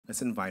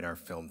let's invite our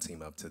film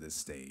team up to this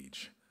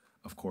stage.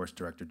 Of course,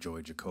 director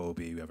Joie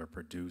Jacoby. We have our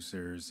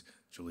producers,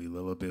 Julie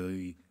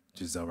Lilleby,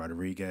 Giselle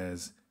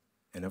Rodriguez,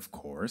 and of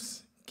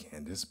course,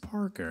 Candace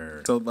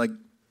Parker. So, like,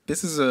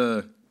 this is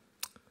an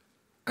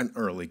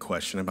early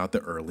question about the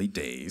early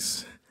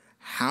days.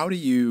 How do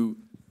you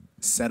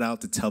set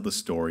out to tell the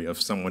story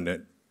of someone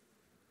that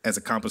has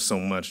accomplished so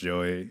much,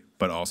 Joie,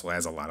 but also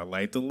has a lot of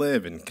life to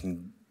live and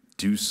can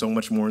do so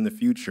much more in the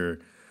future?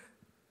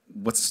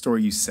 What's the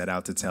story you set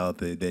out to tell at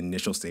the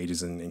initial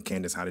stages? And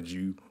Candace, how did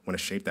you want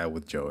to shape that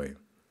with Joie?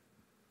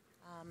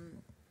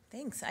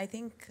 Thanks. I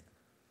think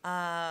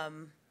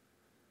the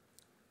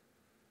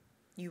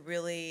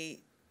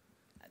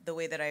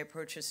way that I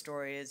approach a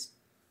story is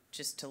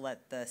just to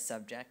let the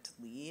subject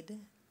lead.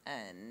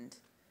 And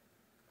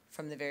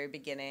from the very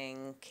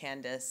beginning,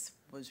 Candace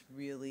was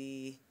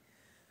really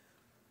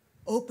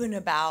open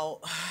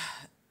about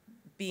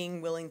being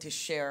willing to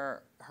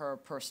share her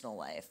personal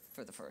life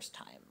for the first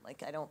time.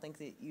 Like, I don't think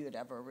that you had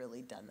ever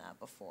really done that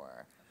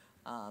before.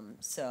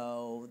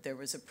 So there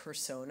was a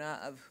persona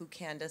of who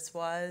Candace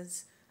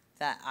was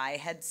that I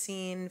had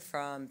seen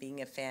from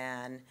being a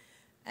fan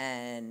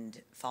and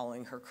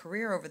following her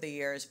career over the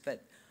years,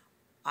 but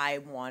I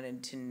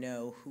wanted to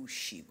know who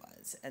she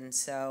was. And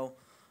so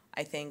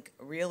I think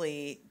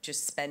really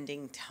just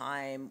spending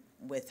time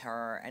with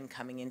her and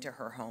coming into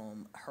her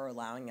home, her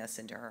allowing us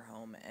into her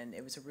home, and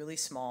it was a really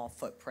small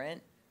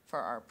footprint for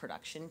our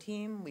production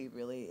team.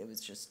 It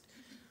was just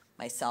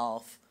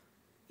myself,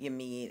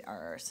 Yamit,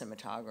 our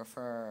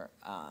cinematographer,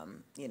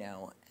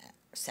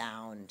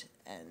 sound,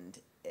 and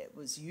it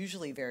was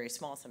usually very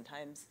small.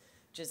 Sometimes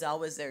Giselle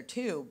was there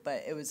too,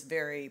 but it was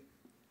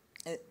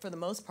for the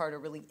most part, a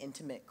really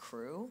intimate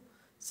crew,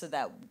 so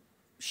that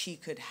she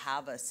could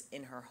have us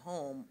in her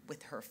home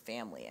with her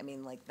family. I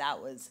mean, like,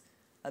 that was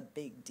a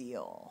big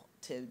deal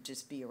to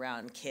just be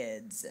around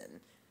kids and,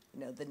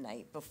 the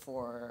night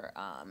before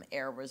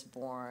Air was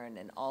born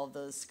and all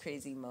those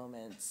crazy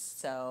moments.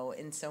 So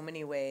in so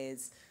many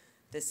ways,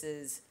 this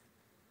is,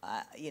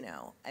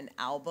 an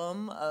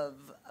album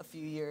of a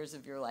few years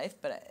of your life,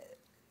 but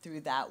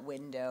through that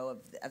window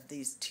of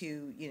these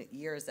 2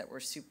 years that were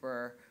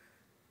super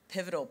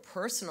pivotal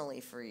personally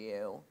for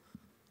you,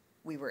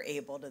 we were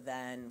able to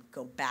then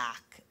go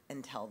back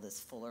and tell this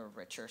fuller,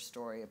 richer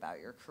story about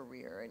your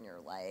career and your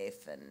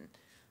life and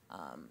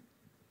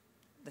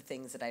the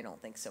things that I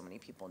don't think so many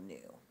people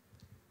knew.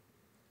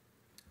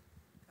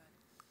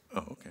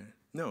 Oh, okay.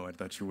 No, I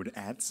thought you would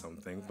add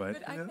something,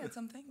 but I could add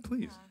something.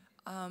 Please.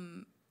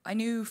 I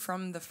knew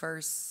from the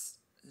first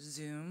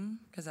Zoom,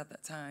 because at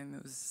that time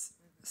it was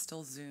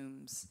still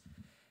Zooms,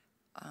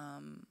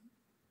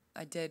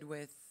 I did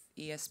with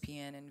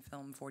ESPN and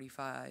Film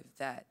 45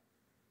 that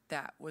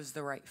was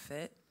the right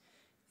fit.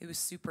 It was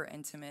super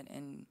intimate,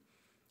 and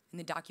in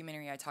the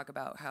documentary I talk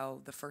about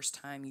how the first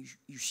time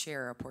you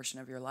share a portion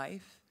of your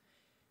life,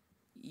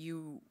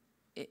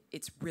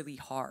 it's really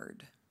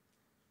hard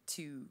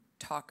to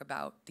talk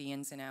about the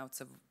ins and outs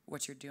of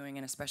what you're doing,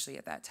 and especially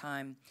at that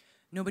time,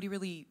 nobody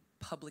really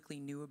publicly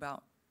knew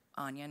about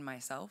Anya and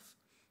myself.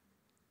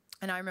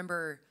 And I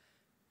remember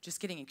just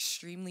getting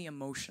extremely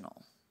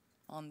emotional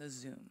on the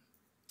Zoom.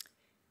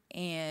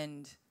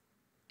 And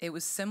it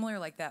was similar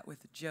like that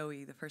with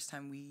Joie the first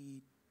time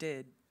we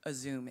did a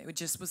Zoom. It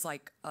just was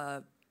like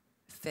a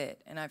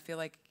fit. And I feel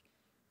like,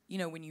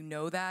 when you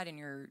know that and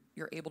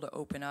you're able to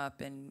open up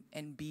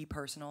and be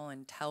personal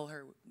and tell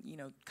her,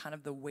 kind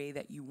of the way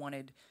that you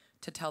wanted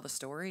to tell the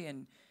story.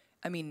 And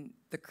I mean,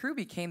 the crew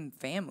became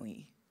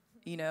family,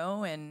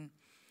 and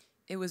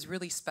it was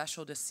really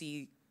special to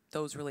see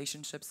those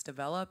relationships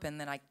develop. And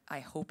then I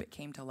hope it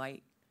came to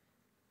light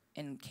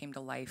and came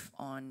to life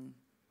on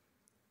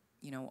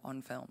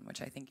film,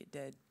 which I think it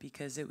did,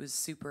 because it was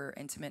super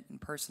intimate and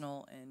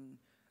personal and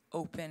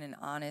open and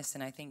honest.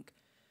 And I think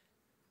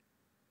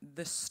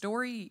the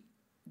story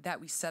that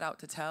we set out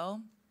to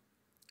tell,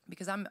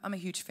 because I'm a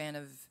huge fan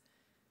of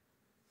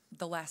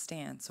The Last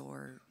Dance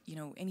or,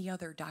 any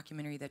other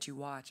documentary that you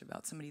watch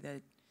about somebody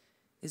that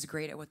is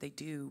great at what they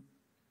do,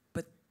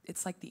 but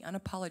it's like the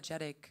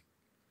unapologetic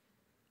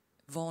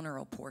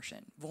vulnerable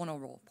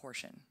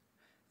portion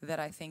that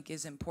I think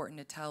is important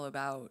to tell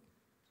about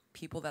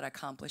people that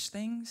accomplish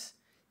things,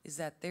 is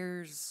that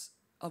there's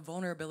a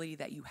vulnerability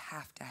that you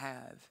have to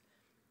have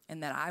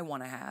and that I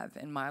want to have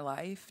in my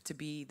life to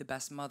be the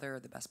best mother or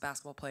the best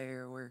basketball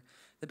player or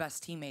the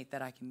best teammate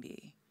that I can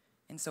be.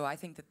 And so I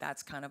think that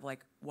that's kind of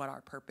like what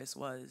our purpose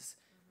was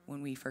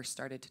when we first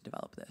started to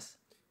develop this.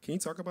 Can you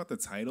talk about the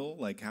title?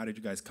 Like, how did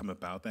you guys come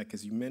about that?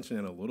 Because you mentioned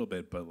it a little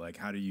bit, but like,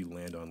 how did you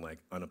land on like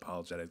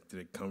Unapologetic? Did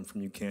it come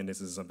from you,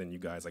 Candace? Is it something you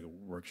guys like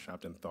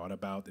workshopped and thought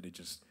about? Did it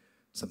just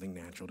something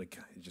natural that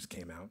it just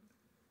came out?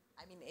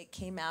 I mean, it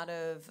came out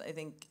of, I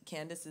think,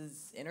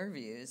 Candace's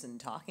interviews and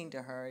talking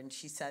to her, and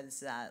she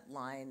says that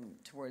line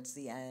towards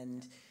the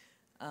end,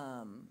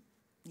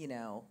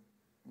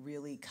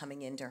 really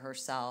coming into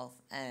herself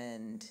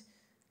and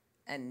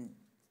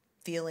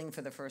feeling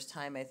for the first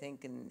time, I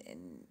think,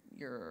 in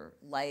your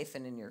life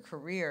and in your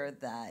career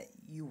that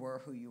you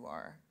were who you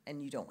are,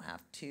 and you don't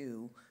have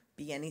to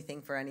be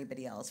anything for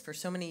anybody else. For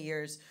so many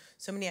years,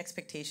 so many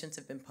expectations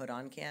have been put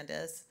on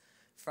Candace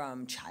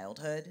from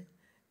childhood.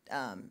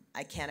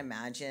 I can't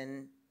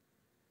imagine,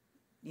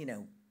 you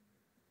know,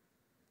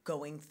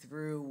 going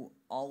through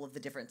all of the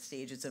different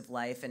stages of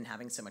life and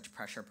having so much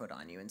pressure put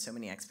on you and so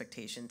many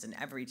expectations, and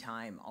every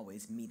time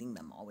always meeting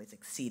them, always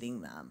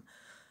exceeding them.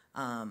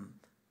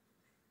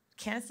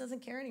 Candace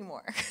doesn't care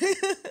anymore.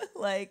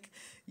 Like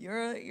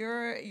you're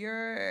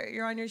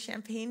on your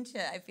champagne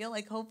shit. I feel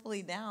like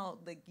hopefully now,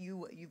 like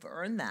you've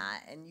earned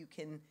that, and you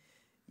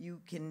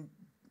can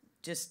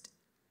just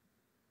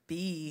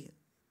be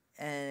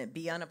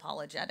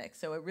unapologetic.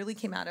 So it really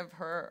came out of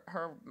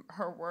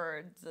her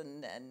words,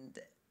 and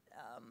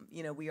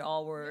you know, we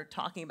all were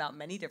talking about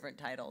many different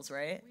titles,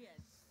 right?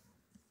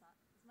 Is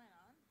mine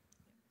on?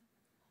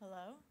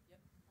 Hello? Yep.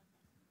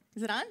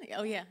 Is it on?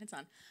 Oh yeah, it's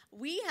on.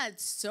 We had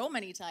so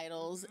many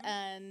titles,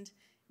 and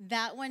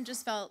that one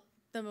just felt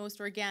the most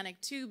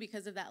organic too,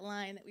 because of that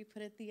line that we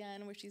put at the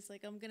end where she's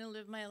like, I'm gonna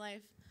live my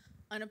life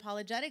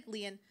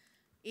unapologetically, and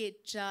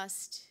it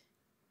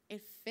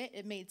fit,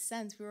 it made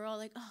sense. We were all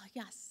like, oh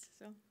yes.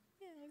 So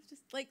yeah, it was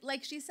just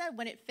like she said,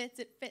 when it fits,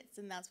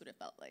 and that's what it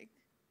felt like.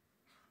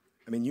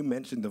 I mean, you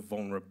mentioned the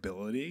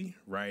vulnerability,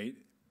 right?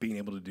 Being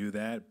able to do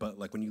that, but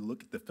like when you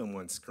look at the film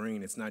on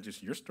screen, it's not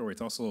just your story;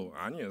 it's also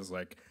Anya's.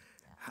 Like,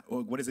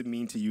 what does it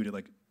mean to you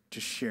to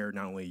share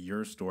not only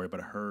your story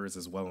but hers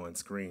as well on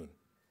screen?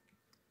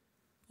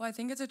 Well, I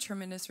think it's a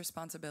tremendous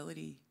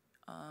responsibility.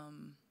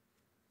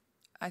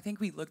 I think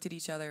we looked at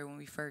each other when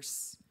we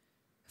first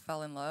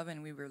fell in love,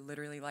 and we were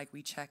literally like,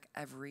 we check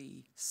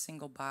every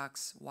single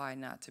box. Why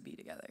not to be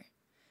together?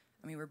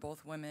 I mean, we're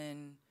both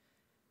women.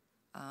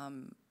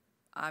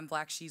 I'm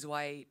black, she's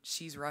white,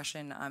 she's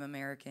Russian, I'm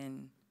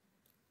American.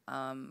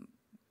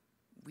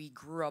 We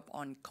grew up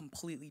on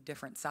completely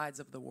different sides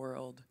of the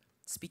world,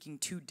 speaking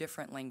two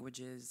different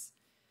languages.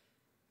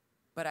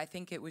 But I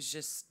think it was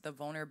just the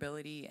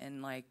vulnerability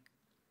and like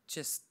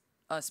just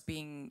us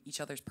being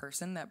each other's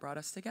person that brought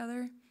us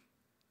together.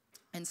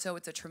 And so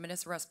it's a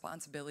tremendous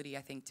responsibility,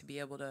 I think, to be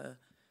able to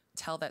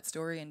tell that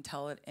story and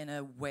tell it in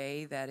a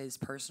way that is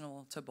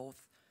personal to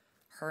both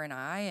her and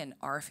I and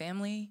our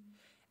family.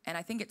 And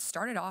I think it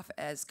started off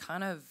as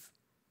kind of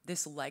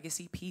this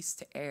legacy piece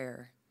to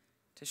Air,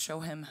 to show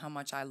him how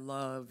much I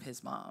love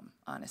his mom,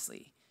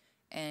 honestly.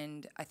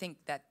 And I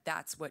think that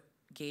that's what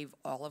gave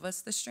all of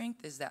us the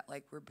strength, is that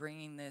like we're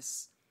bringing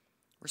this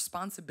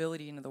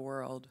responsibility into the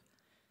world.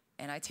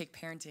 And I take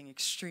parenting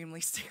extremely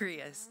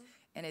serious.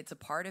 And it's a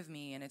part of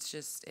me, and it's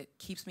just, it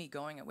keeps me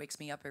going. It wakes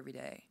me up every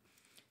day.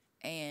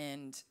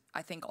 And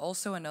I think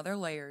also another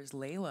layer is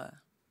Layla.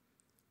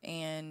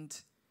 And,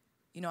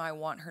 you know, I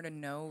want her to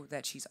know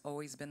that she's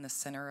always been the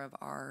center of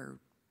our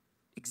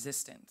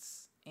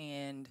existence,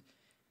 and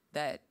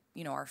that,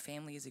 you know, our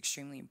family is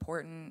extremely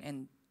important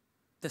and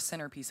the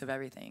centerpiece of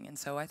everything. And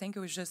so I think it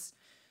was just,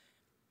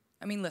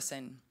 I mean,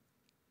 listen,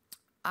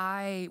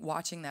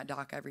 watching that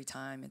doc every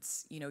time,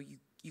 it's, you know,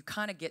 you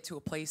kind of get to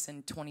a place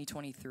in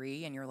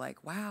 2023 and you're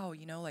like, wow,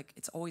 you know, like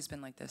it's always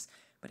been like this,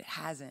 but it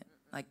hasn't.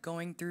 Like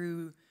going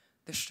through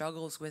the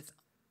struggles with,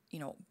 you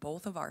know,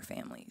 both of our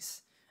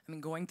families. I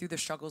mean, going through the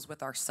struggles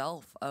with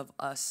ourselves, of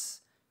us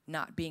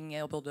not being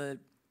able to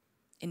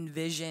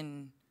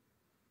envision,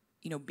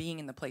 you know, being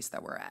in the place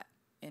that we're at.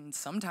 And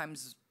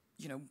sometimes,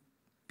 you know,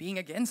 being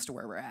against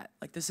where we're at.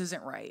 Like, this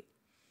isn't right.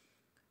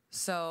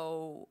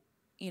 So,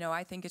 you know,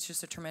 I think it's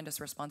just a tremendous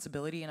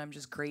responsibility, and I'm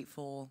just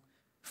grateful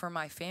for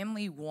my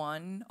family,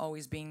 one,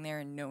 always being there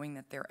and knowing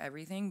that they're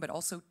everything, but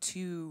also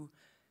two,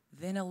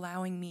 then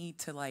allowing me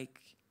to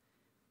like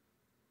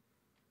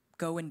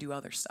go and do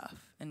other stuff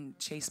and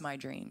chase my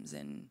dreams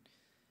and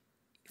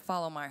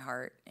follow my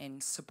heart,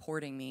 and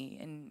supporting me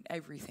in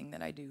everything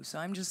that I do. So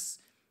I'm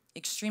just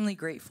extremely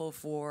grateful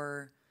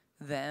for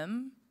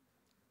them,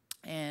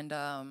 and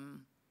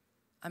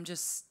I'm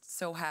just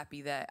so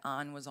happy that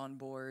An was on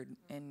board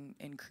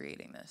in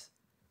creating this.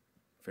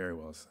 Very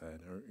well said.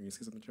 You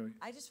say something, Joey?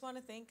 I just want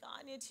to thank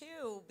Anya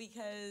too,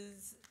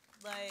 because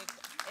like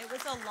it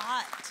was a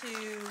lot to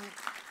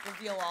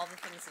reveal all the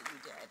things that you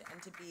did,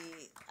 and to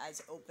be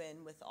as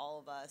open with all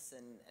of us,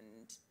 and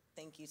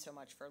thank you so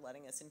much for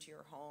letting us into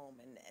your home,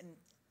 and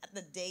at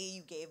the day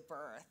you gave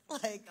birth,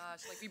 like,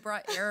 gosh, like we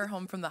brought Air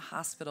home from the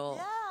hospital.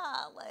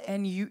 Yeah, like,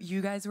 and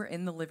you guys were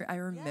in the living. I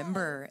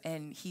remember, yes.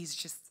 And he's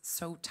just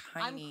so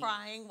tiny. I'm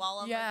crying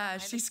while I'm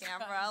behind the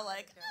camera, crying.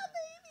 Like,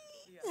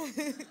 oh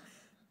baby. Yeah.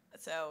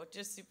 So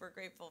just super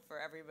grateful for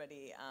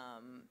everybody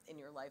in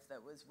your life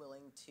that was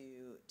willing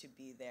to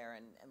be there,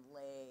 and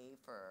Lay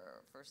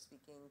for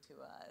speaking to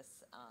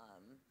us.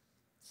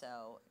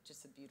 So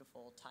just a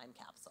beautiful time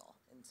capsule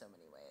in so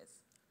many ways.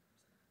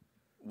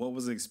 What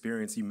was the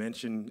experience? You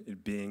mentioned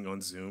it being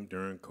on Zoom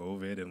during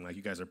COVID, and like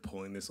you guys are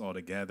pulling this all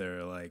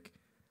together. Like,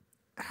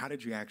 how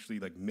did you actually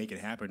like make it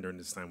happen during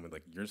this time with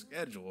like your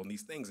schedule and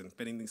these things, and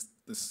fitting this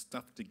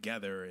stuff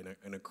together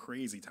in a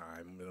crazy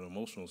time with an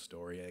emotional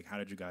story? Like, how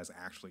did you guys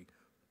actually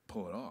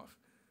pull it off?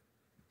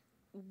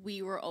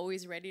 We were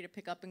always ready to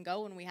pick up and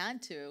go when we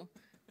had to.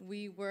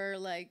 We were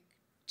like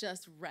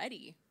just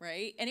ready,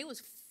 right? And it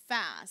was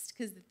fast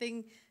because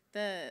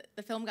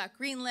the film got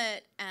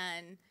greenlit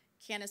and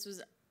Candace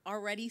was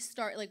already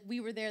we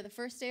were there the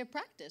first day of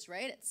practice,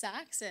 right, at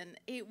Saks, and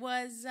it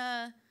was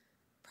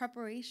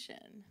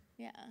preparation,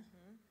 yeah.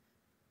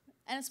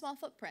 And a small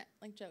footprint,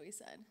 like Joey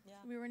said. Yeah.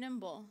 We were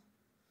nimble.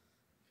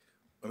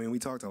 I mean, we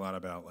talked a lot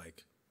about,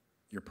 like,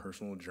 your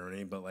personal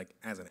journey, but, like,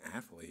 as an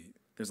athlete,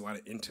 there's a lot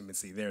of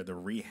intimacy there. The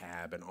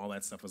rehab and all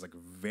that stuff was, like,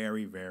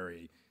 very,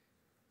 very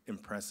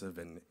impressive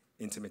and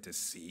intimate to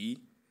see.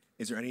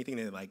 Is there anything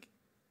that, like,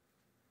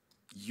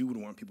 you would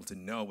want people to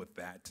know with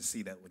that, to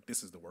see that, like,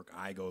 this is the work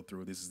I go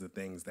through, this is the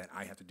things that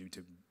I have to do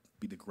to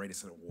be the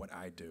greatest at what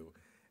I do?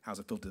 How's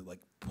it feel to,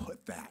 like,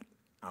 put that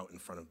out in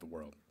front of the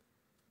world?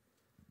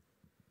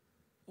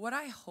 What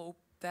I hope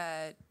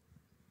that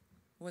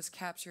was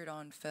captured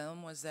on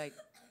film was that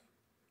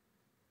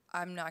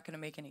I'm not going to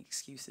make any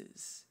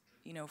excuses,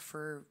 you know,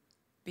 for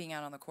being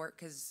out on the court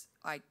because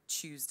I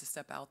choose to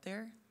step out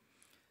there.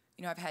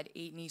 You know, I've had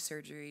 8 knee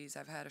surgeries.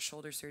 I've had a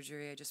shoulder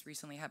surgery. I just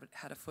recently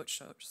had a foot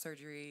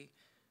surgery.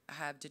 I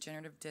have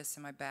degenerative discs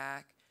in my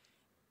back.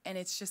 And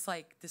it's just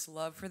like this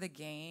love for the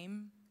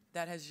game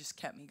that has just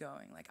kept me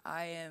going. Like,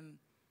 I am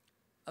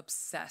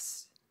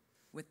obsessed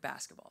with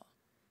basketball.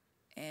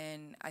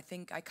 And I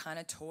think I kind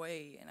of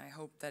toy, and I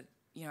hope that,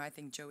 you know, I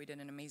think Joey did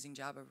an amazing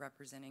job of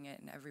representing it,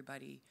 and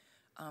everybody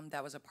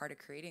that was a part of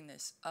creating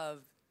this,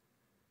 of,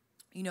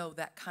 you know,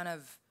 that kind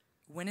of,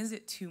 when is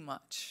it too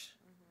much?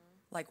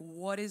 Like,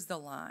 what is the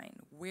line?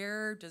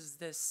 Where is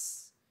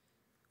this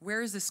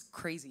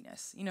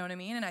craziness? You know what I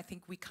mean? And I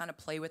think we kind of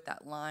play with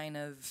that line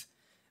of,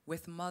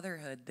 with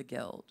motherhood, the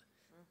guild,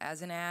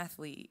 as an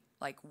athlete,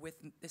 like with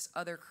this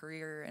other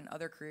career and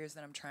other careers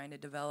that I'm trying to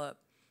develop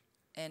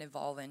and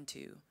evolve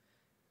into.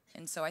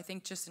 And so I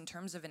think just in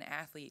terms of an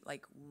athlete,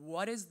 like,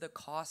 what is the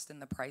cost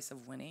and the price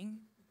of winning?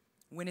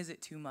 When is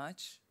it too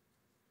much?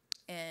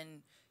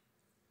 And,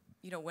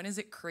 you know, when is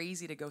it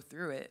crazy to go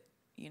through it,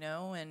 you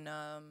know? And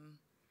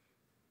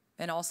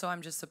also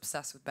I'm just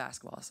obsessed with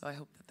basketball, so I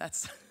hope that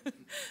that's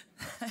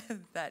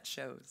that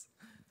shows.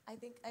 I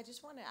think I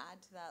just want to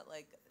add to that,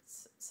 like,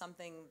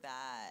 something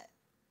that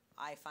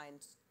I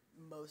find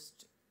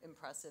most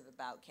impressive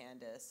about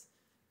Candace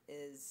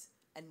is,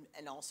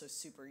 and also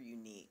super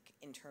unique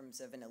in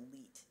terms of an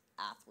elite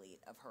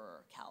athlete of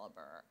her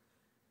caliber,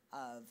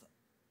 of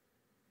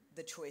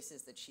the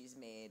choices that she's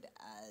made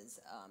as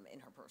in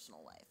her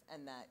personal life,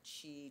 and that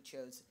she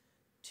chose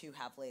to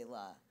have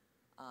Layla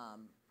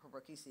her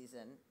rookie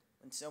season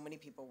when so many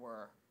people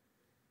were,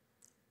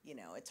 you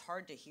know, it's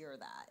hard to hear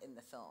that in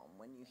the film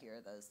when you hear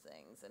those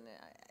things, and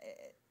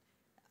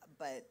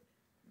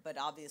but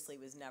obviously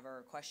it was never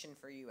a question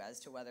for you as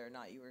to whether or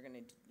not you were going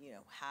to, you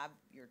know, have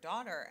your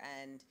daughter,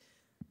 and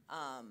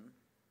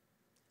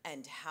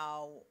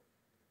how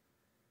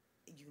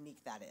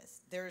unique that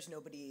is. There's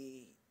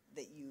nobody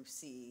that you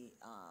see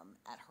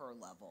at her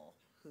level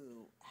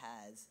who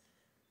has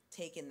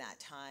taken that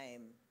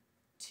time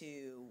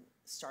to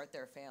start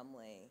their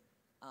family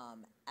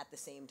at the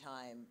same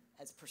time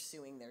as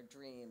pursuing their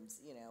dreams,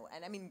 you know.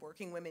 And I mean,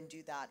 working women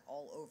do that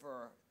all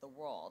over the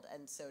world.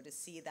 And so to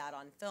see that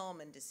on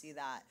film and to see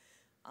that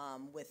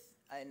with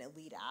an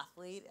elite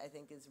athlete, I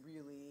think is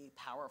really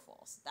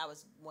powerful. So that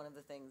was one of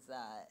the things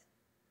that,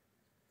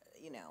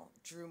 you know,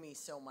 drew me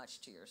so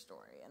much to your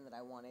story, and that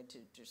I wanted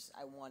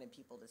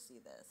people to see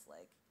this,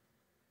 like,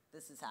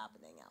 this is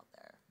happening out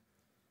there.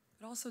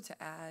 But also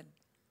to add,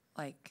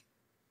 like,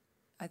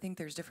 I think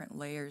there's different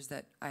layers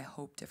that I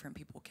hope different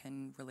people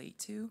can relate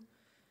to.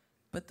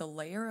 But the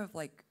layer of,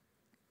 like,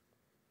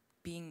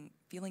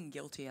 feeling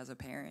guilty as a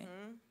parent,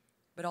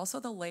 but also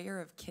the layer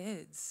of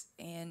kids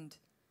and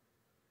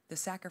the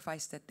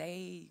sacrifice that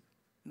they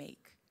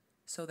make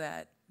so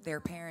that their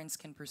parents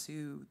can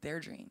pursue their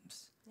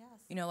dreams. Yes.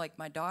 You know, like,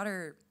 my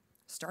daughter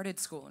started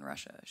school in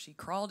Russia. She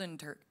crawled in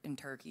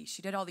Turkey.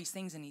 She did all these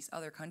things in these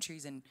other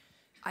countries, and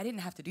I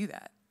didn't have to do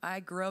that. I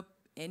grew up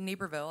in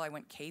Naperville. I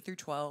went K through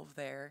 12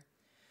 there.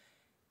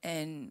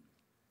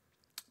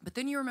 But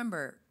then you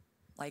remember,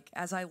 like,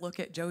 as I look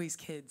at Joey's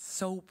kids,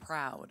 so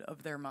proud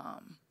of their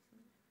mom,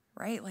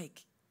 right?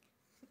 Like,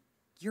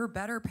 you're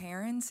better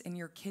parents, and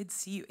your kids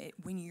see it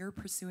when you're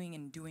pursuing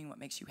and doing what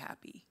makes you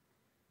happy.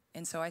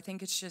 And so I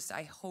think it's just,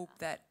 I hope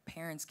that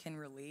parents can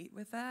relate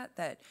with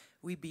that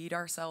we beat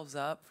ourselves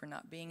up for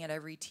not being at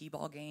every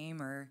t-ball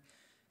game or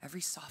every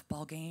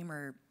softball game,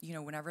 or, you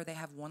know, whenever they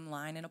have one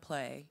line in a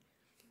play.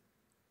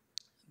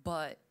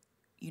 But,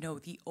 you know,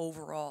 the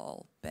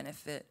overall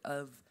benefit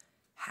of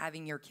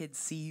having your kids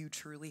see you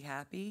truly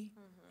happy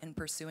and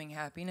pursuing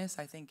happiness,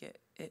 I think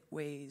it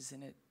weighs,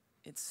 and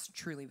it's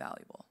truly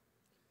valuable.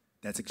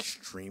 That's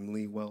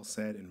extremely well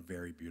said and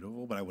very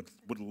beautiful, but I would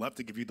love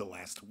to give you the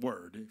last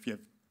word if you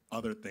have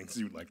other things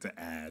you'd like to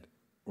add,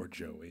 or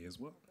Joey as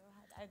well. Go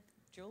ahead.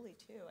 Julie,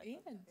 too. I'd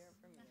love to hear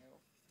from you.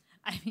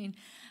 I mean,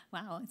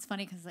 wow, it's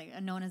funny because,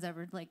 like, no one has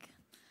ever, like,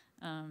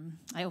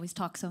 I always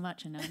talk so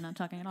much and I'm not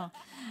talking at all.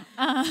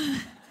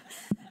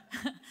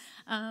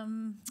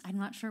 I'm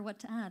not sure what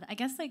to add. I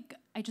guess like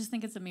I just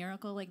think it's a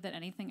miracle like that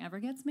anything ever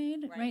gets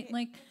made, right?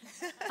 Like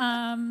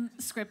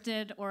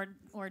scripted or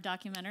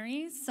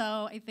documentaries.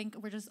 So I think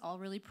we're just all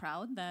really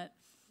proud that,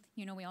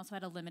 you know, we also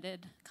had a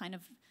limited kind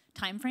of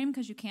time frame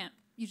because you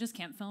just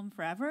can't film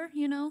forever,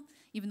 you know,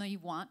 even though you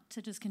want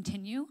to just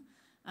continue.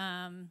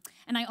 And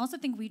I also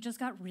think we just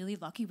got really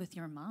lucky with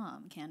your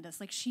mom, Candace.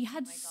 Like she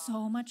had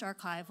so much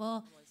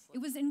archival. It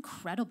was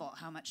incredible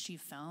how much she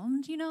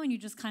filmed, you know, and you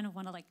just kind of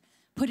want to like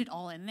put it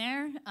all in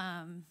there.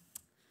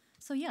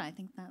 So yeah, I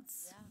think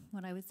that's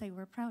what I would say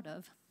we're proud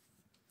of.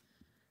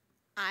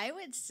 I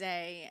would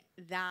say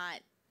that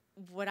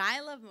what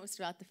I love most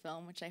about the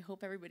film, which I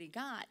hope everybody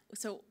got,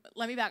 so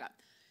let me back up.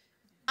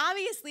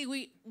 Obviously,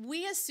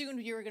 we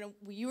assumed you were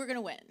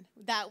gonna win.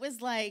 That was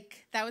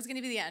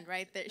gonna be the end,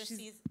 right? That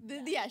she's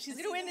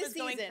gonna win this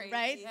season,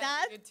 right? Yeah,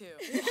 that we did too.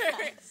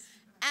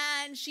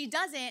 and she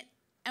doesn't,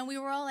 and we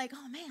were all like,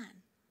 oh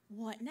man,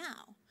 what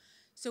now?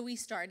 So we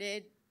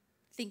started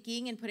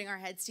thinking and putting our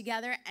heads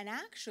together, and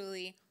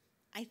actually,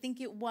 I think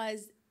it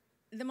was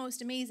the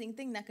most amazing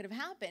thing that could have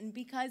happened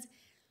because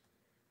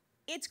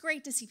it's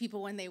great to see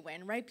people when they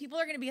win, right? People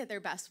are gonna be at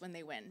their best when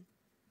they win.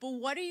 But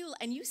what are you,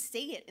 and you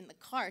say it in the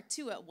car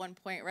too at one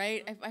point,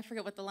 right? I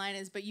forget what the line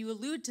is, but you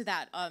allude to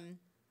that.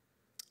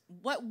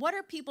 What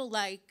are people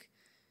like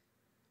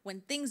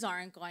when things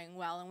aren't going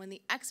well and when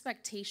the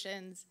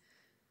expectations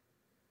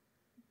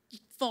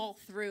fall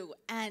through?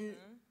 And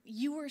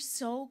you were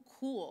so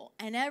cool,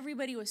 and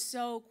everybody was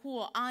so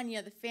cool.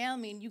 Anya, the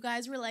family, and you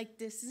guys were like,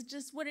 this is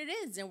just what it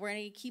is, and we're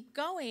gonna keep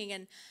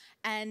going.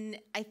 And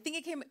I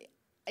think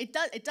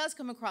it does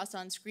come across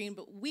on screen,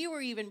 but we were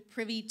even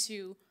privy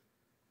to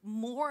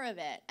more of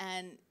it,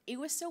 and it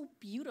was so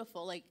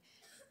beautiful. Like,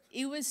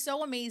 it was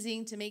so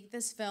amazing to make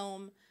this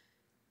film.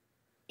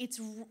 It's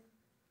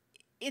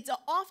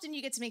often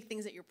you get to make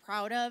things that you're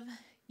proud of.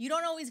 You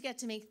don't always get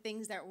to make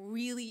things that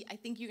really I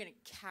think you're gonna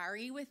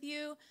carry with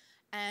you,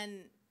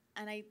 and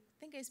I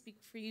think I speak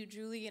for you,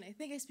 Julie, and I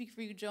think I speak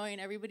for you, Joy,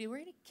 and everybody. We're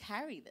gonna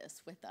carry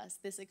this with us,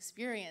 this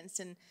experience,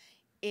 and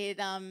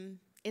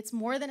it's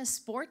more than a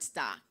sports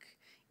doc.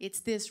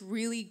 It's this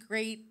really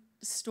great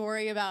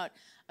story about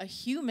a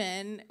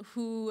human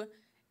who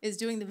is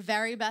doing the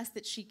very best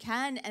that she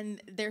can, and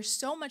there's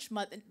so much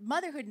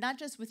motherhood, not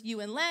just with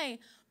you and Lay,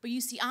 but you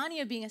see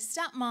Anya being a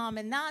stepmom,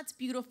 and that's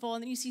beautiful,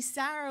 and then you see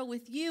Sarah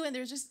with you, and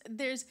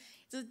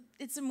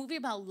it's a movie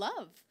about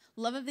love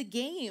of the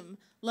game,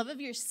 love of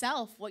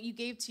yourself, what you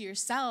gave to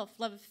yourself,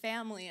 love of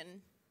family,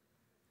 and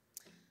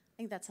I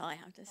think that's all I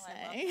have to say.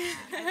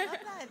 I love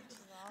that.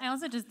 I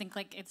also just think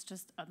like it's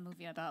just a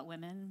movie about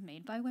women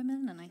made by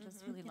women, and I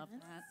just really love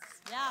that.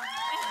 Yeah.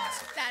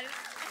 That is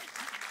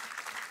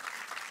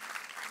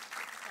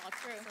all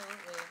true.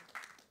 Absolutely.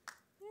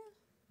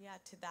 Yeah,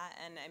 to that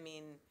end, I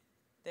mean,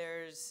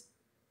 there's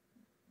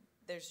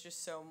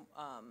just so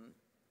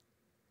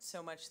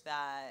much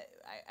that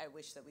I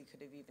wish that we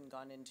could have even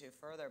gone into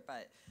further,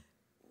 but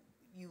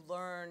you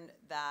learn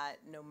that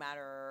no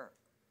matter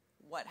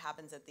what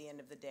happens at the end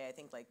of the day, I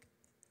think like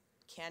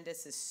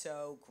Candace is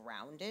so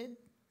grounded,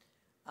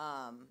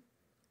 and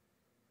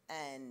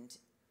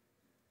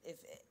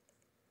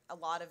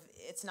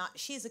it's not,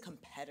 she's a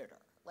competitor.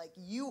 Like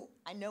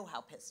I know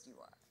how pissed you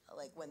are,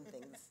 like when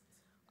things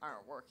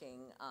aren't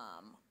working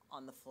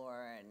on the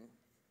floor and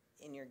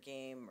in your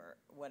game or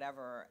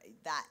whatever,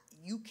 that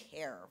you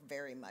care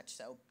very much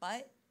so,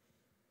 but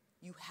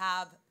you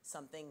have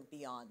something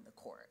beyond the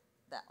court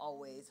that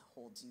always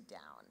holds you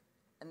down.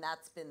 And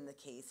that's been the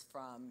case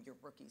from your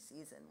rookie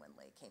season when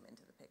Lay came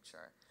into the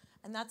picture.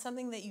 And that's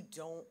something that you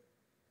don't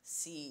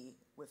see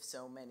with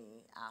so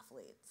many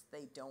athletes.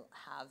 They don't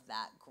have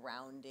that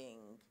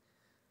grounding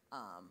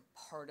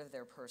part of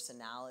their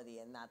personality,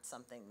 and that's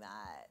something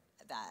that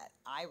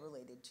I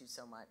related to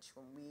so much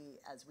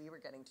as we were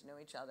getting to know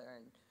each other,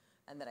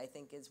 and that I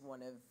think is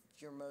one of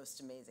your most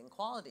amazing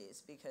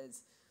qualities,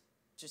 because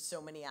just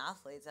so many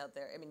athletes out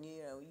there, I mean,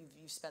 you know,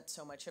 you've spent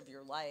so much of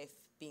your life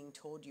being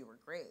told you were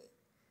great.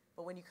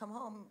 But when you come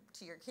home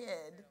to your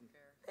kid,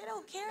 they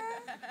don't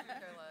care. They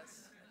care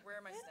less. Where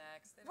are my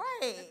snacks?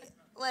 Right.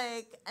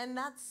 Like, and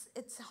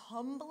it's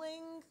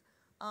humbling.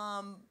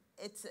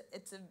 It's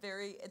a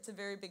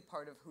very big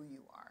part of who you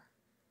are.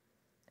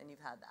 And you've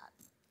had that.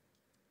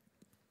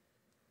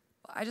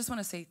 Well, I just want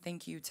to say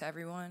thank you to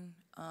everyone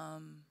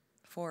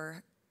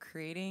for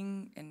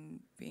creating and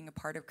being a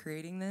part of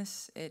creating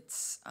this. It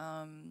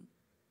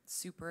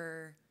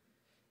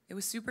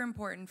was super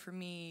important for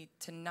me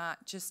to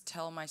not just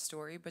tell my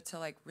story, but to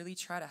like really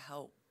try to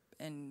help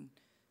and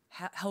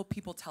help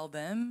people tell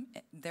them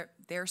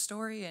their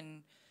story,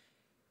 and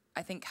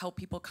I think help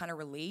people kind of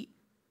relate.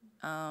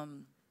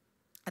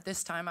 At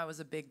this time, I was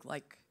a big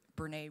like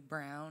Brene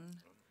Brown,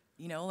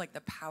 you know, like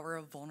the power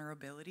of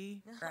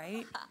vulnerability,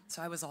 right?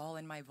 So I was all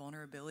in my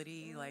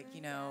vulnerability, like,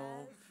 you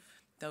know,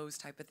 those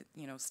type of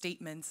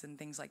statements and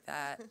things like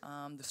that.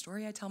 The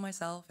story I tell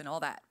myself and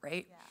all that,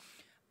 right?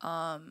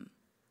 Yeah.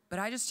 But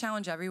I just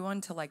challenge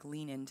everyone to like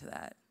lean into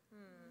that.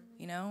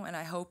 you know? And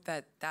I hope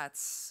that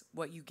that's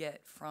what you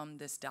get from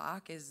this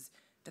doc, is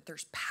that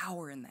there's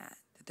power in that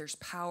there's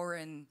power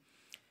in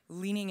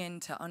leaning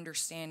into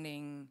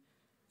understanding,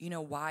 you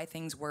know, why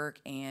things work,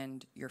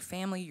 and your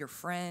family, your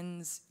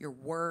friends, your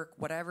work,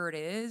 whatever it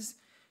is,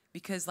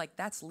 because, like,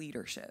 that's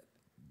leadership.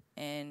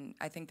 And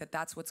I think that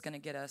that's what's going to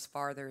get us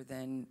farther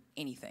than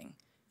anything.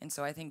 And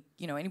so I think,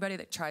 you know, anybody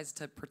that tries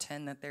to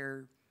pretend that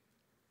they're,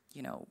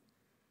 you know,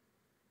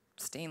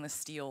 stainless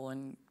steel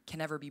and can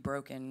never be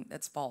broken,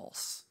 that's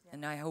false. Yeah.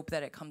 And I hope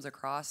that it comes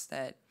across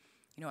that,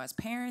 you know, as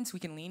parents, we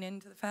can lean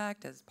into the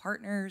fact, as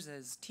partners,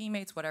 as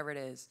teammates, whatever it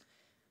is.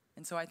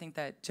 And so I think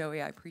that,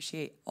 Joey, I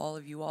appreciate all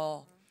of you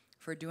all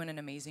for doing an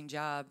amazing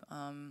job.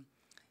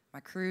 My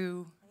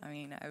crew, I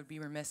mean, I would be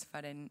remiss if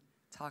I didn't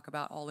talk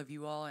about all of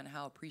you all and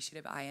how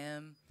appreciative I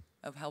am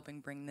of helping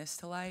bring this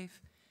to life.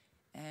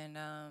 And,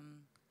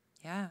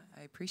 yeah,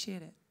 I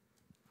appreciate it.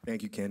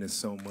 Thank you, Candace,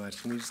 so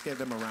much. Can we just give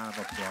them a round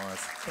of applause?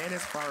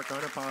 Candace Parker,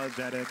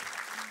 Unapologetic.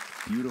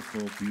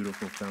 Beautiful,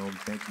 beautiful film.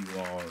 Thank you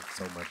all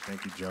so much.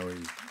 Thank you, Joey.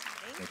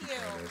 Thank you.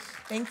 Candace.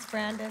 Thanks,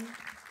 Brandon.